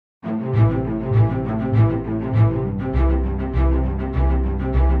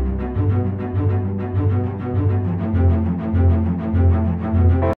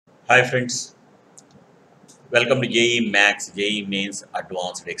Hi friends, welcome to JEE MAX, JEE Mains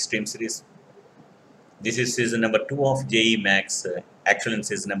Advanced Extreme Series. This is season number 2 of JEE MAX. Actually in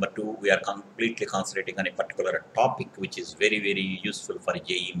season number 2, we are completely concentrating on a particular topic which is very useful for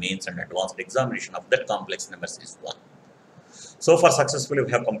JEE Mains and Advanced examination of that complex number series 1. So far successfully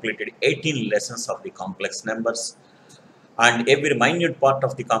we have completed 18 lessons of the complex numbers. And every minute part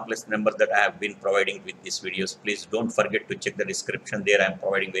of the complex numbers that I have been providing with these videos, please don't forget to check the description. There I am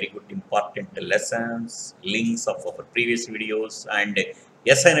providing very good important lessons, links of our previous videos and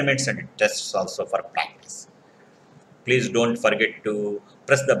assignments and tests also for practice. Please don't forget to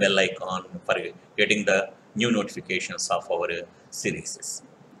press the bell icon for getting the new notifications of our series.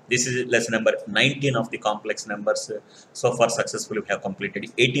 This is lesson number 19 of the complex numbers. So far successfully we have completed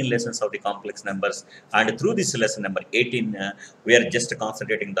 18 lessons of the complex numbers, and through this lesson number 18 we are just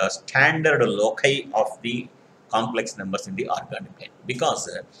concentrating the standard loci of the complex numbers in the organic plane, because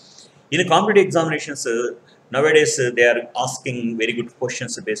in competitive examinations nowadays they are asking very good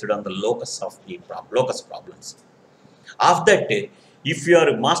questions based on the locus of the locus problems. After that, if you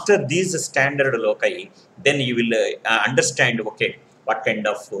are master these standard loci, then you will understand, okay, what kind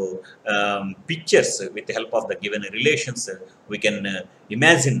of pictures with the help of the given relations we can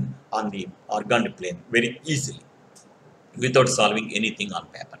imagine on the organic plane very easily without solving anything on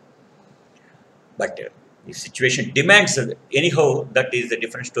paper. But the situation demands, anyhow, that is a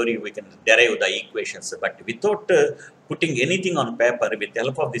different story. We can derive the equations, but without putting anything on paper, with the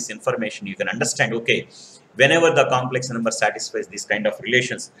help of this information, you can understand, okay, whenever the complex number satisfies this kind of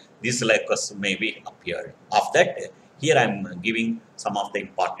relations, these locus may be appeared. Of that, here I am giving some of the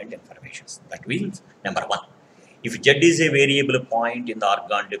important information. That means, number 1, if Z is a variable point in the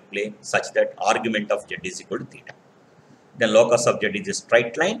organic plane such that argument of Z is equal to theta, then locus of Z is a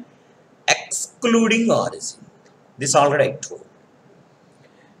straight line excluding origin. This already I told.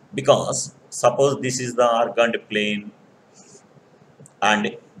 Because suppose this is the organic plane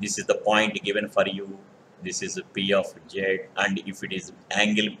and this is the point given for you. This is P of Z, and if it is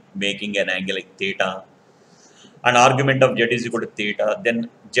angle, making an angle like theta, and argument of Z is equal to theta, then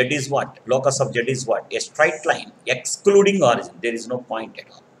Z is what? Locus of Z is what? A straight line excluding origin. There is no point at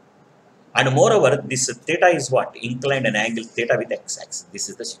all. And moreover, this theta is what? Inclined an angle theta with x-axis. This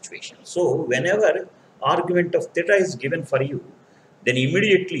is the situation. So whenever argument of theta is given for you, then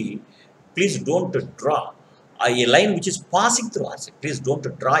immediately please don't draw a line which is passing through origin. Please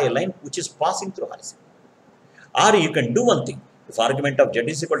don't draw a line which is passing through origin. Or you can do one thing. If argument of Z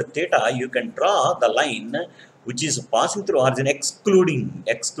is equal to theta, you can draw the line which is passing through origin excluding,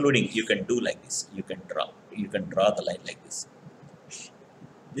 you can do like this. You can draw the line like this.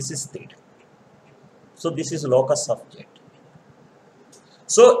 This is theta. So this is locus of Z.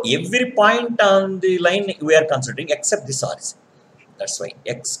 So every point on the line we are considering except this origin. That's why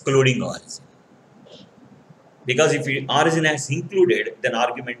excluding origin. Because if origin is included, then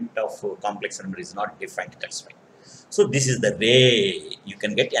argument of complex number is not defined. That's why. So this is the ray. You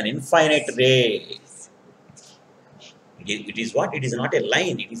can get an infinite ray. It is what? It is not a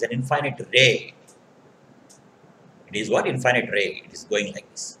line. It is an infinite ray. It is what? Infinite ray. It is going like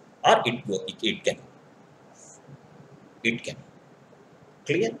this. Or it can. It can.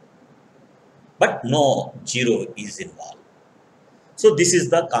 Clear? But no zero is involved. So this is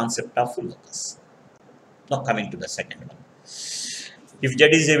the concept of locus. Now coming to the second one. If Z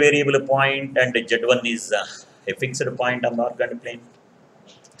is a variable point and Z1 is a fixed point on the organic plane,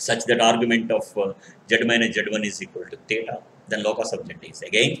 such that argument of Z minus Z1 is equal to theta, then locus of Z is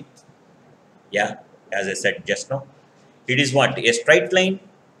again, as I said just now, it is what? A straight line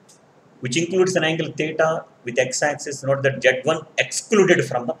which includes an angle theta with x-axis. Note that Z1 excluded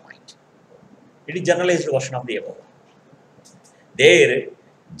from the point. It is generalized version of the above. There,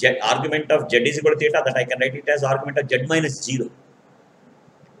 argument of Z is equal to theta, that I can write it as argument of Z minus 0.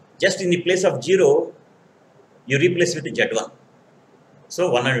 Just in the place of 0, you replace with Z1. So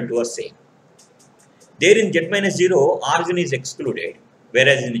 1 and 2 are same. There in Z minus 0, origin is excluded,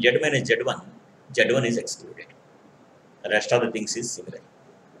 whereas in Z minus Z1, Z1 is excluded. The rest of the things is similar.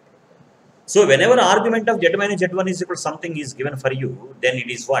 So whenever argument of Z minus Z1 is equal to something is given for you, then it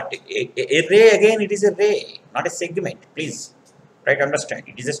is what? A ray, again it is a ray, not a segment. Please try to understand.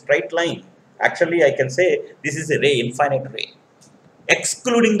 It is a straight line. Actually I can say this is a ray, infinite ray.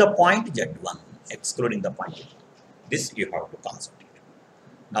 Excluding the point Z1. Excluding the point Z1. This you have to concentrate.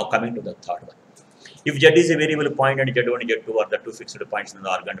 Now coming to the third one. If Z is a variable point and Z1 and Z2 are the two fixed points in the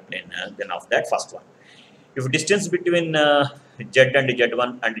organic plane, then of that first one. If distance between Z and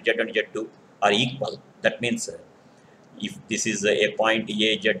Z1 and Z and Z2 are equal, that means if this is a point A,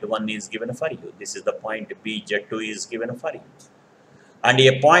 Z1 is given for you, this is the point B, Z2 is given for you. and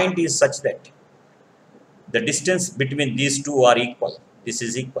a point is such that the distance between these two are equal. This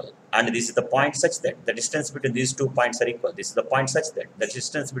is equal, and this is the point such that the distance between these 2 points are equal. This is the point such that the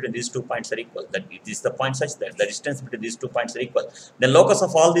distance between these 2 points are equal. That this is the point such that the distance between these 2 points are equal. The locus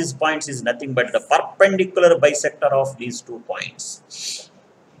of all these points is nothing but the perpendicular bisector of these 2 points.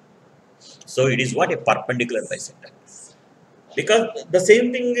 So it is what? A perpendicular bisector. Because the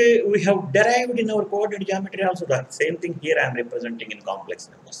same thing we have derived in our coordinate geometry also. The same thing here I am representing in complex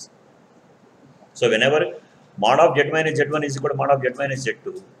numbers. So whenever mod of z minus z1 is equal to mod of z minus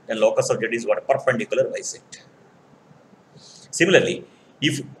z2, then locus of z is what? A perpendicular bisector. Similarly,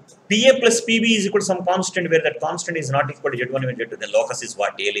 if PA plus PB is equal to some constant where that constant is not equal to z1 and z2, then locus is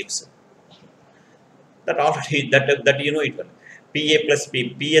what? Ellipse. That already, that you know it well. PA plus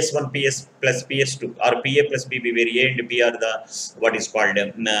P, PS1 PS plus PS2, or PA plus PB, where A and B are the what is called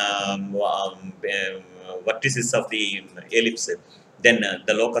vertices of the ellipse. Then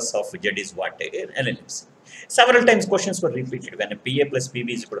the locus of Z is what? An ellipse. Several times questions were repeated. When a PA plus PB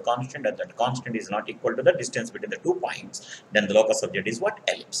is equal to constant and that constant is not equal to the distance between the 2 points, then the locus of Z is what?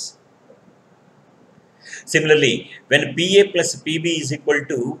 Ellipse. Similarly, when PA plus PB is equal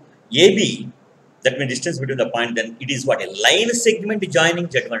to AB, that means distance between the point, then it is what? A line segment joining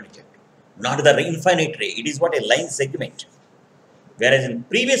Z1 and Z2. Not the infinite ray, it is what? A line segment. Whereas in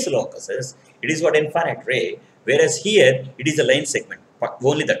previous locuses, it is what? Infinite ray. Whereas here, it is a line segment,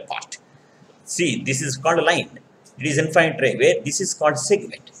 only that part. See, this is called a line. It is infinite ray, where this is called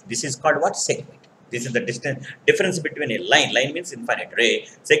segment. This is called what? Segment. This is the difference between a line. Line means infinite ray.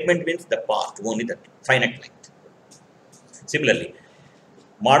 Segment means the part, only the finite length. Similarly,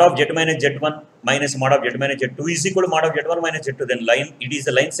 mod of z minus z1 minus mod of z minus z2 is equal to mod of z1 minus z2. Then line, it is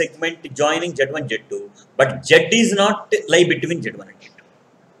the line segment joining z1, z2. But z is not lie between z1 and z2.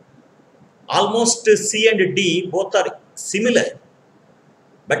 Almost C and D both are similar,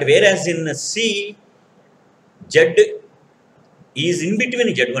 but whereas in C, Z is in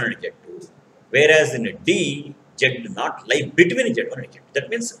between Z1 and Z2, whereas in D, Z do not lie between Z1 and Z2. That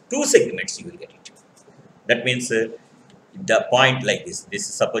means 2 segments you will get it. That means the point like this. This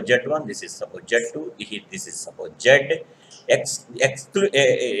is suppose Z1, this is suppose Z2, this is suppose Z.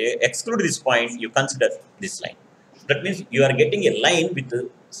 Exclude this point, you consider this line. That means you are getting a line with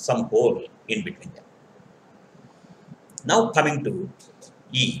some hole in between them. Now coming to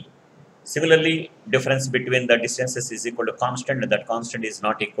E. Similarly, difference between the distances is equal to constant, and that constant is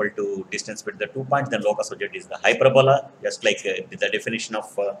not equal to distance between the 2 points, then locus of Z is the hyperbola, just like the definition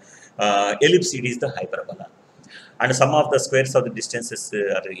of ellipse, it is the hyperbola. And sum of the squares of the distances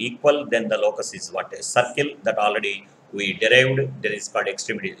are equal, then the locus is what? A circle, that already we derived. There is called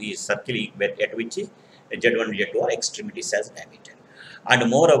extremity, is circle at which Z1 and Z2 are extremities as diameter. And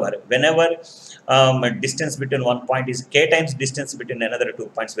moreover, whenever distance between one point is k times distance between another 2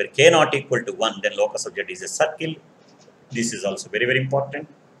 points, where k not equal to 1, then locus of Z is a circle. This is also very, very important.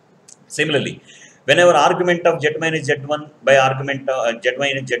 Similarly, whenever argument of Z minus Z1 by argument of Z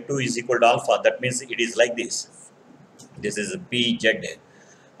minus Z2 is equal to alpha, that means it is like this. This is BZ,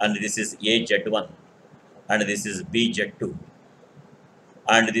 and this is AZ1, and this is BZ2,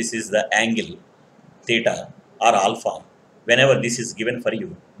 and this is the angle theta or alpha. Whenever this is given for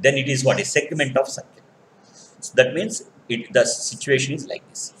you, then it is what? A segment of circle. So that means the situation is like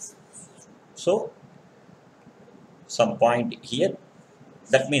this. So some point here,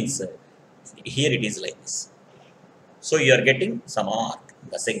 that means here it is like this. So you are getting some arc,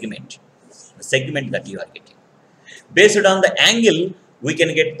 the segment that you are getting. Based on the angle, we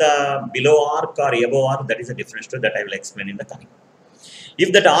can get the below arc or above arc. That is a different story that I will explain in the coming.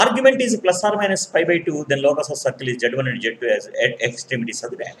 If that argument is plus or minus pi by 2, then locus of circle is Z1 and Z2 as extremities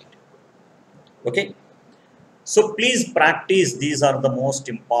of the diameter. Okay. So please practice. These are the most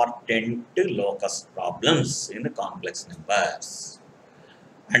important locus problems in the complex numbers.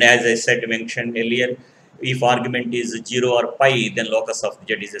 And as I mentioned earlier, if argument is 0 or pi, then locus of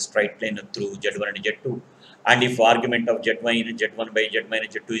Z is a straight line through Z1 and Z2. And if argument of Z1 by Z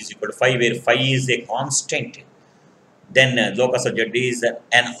minus Z2 is equal to phi, where phi is a constant, then locus of Z is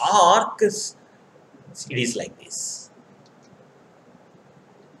an arc. It is like this.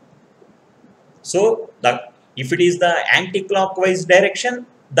 So if it is the anti-clockwise direction,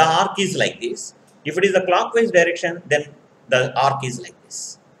 the arc is like this. If it is the clockwise direction, then the arc is like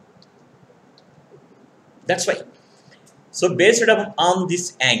this. That's why. So based on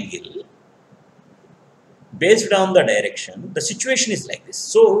this angle, based on the direction, the situation is like this.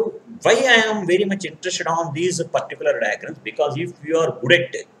 So why I am very much interested on these particular diagrams, because if you are good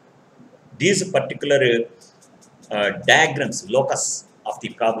at these particular diagrams, locus of the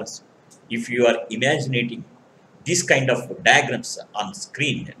problems, if you are imagining these kind of diagrams on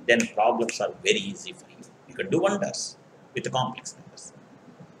screen, then problems are very easy for you. You can do wonders with the complex numbers.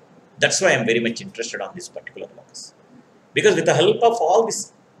 That's why I'm very much interested on this particular locus. Because with the help of all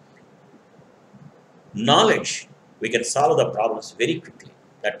this knowledge, we can solve the problems very quickly.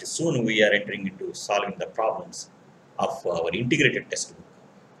 That soon we are entering into solving the problems of our integrated textbook.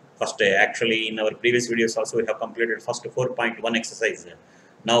 First, actually, in our previous videos also, we have completed first 4.1 exercise.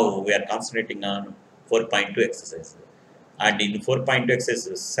 Now we are concentrating on 4.2 exercise. And in 4.2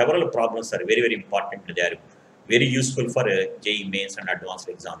 exercise, several problems are very, very important. They are very useful for JEE mains and advanced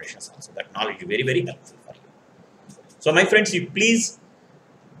examinations also. That knowledge is very, very helpful for you. So my friends, you please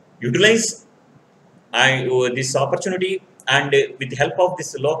utilize this opportunity, and with the help of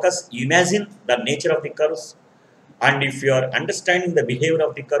this locus, imagine the nature of the curves. And if you are understanding the behavior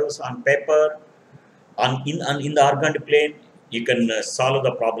of the curves on paper, in the organed plane, you can solve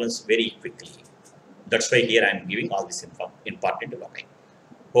the problems very quickly. That's why here I am giving all this important loci.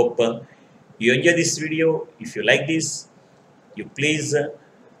 Hope you enjoy this video. If you like this, you please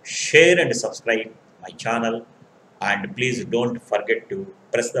share and subscribe my channel, and please don't forget to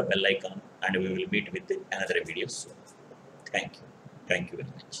press the bell icon, and we will meet with another video soon. Thank you very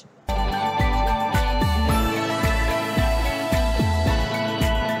much.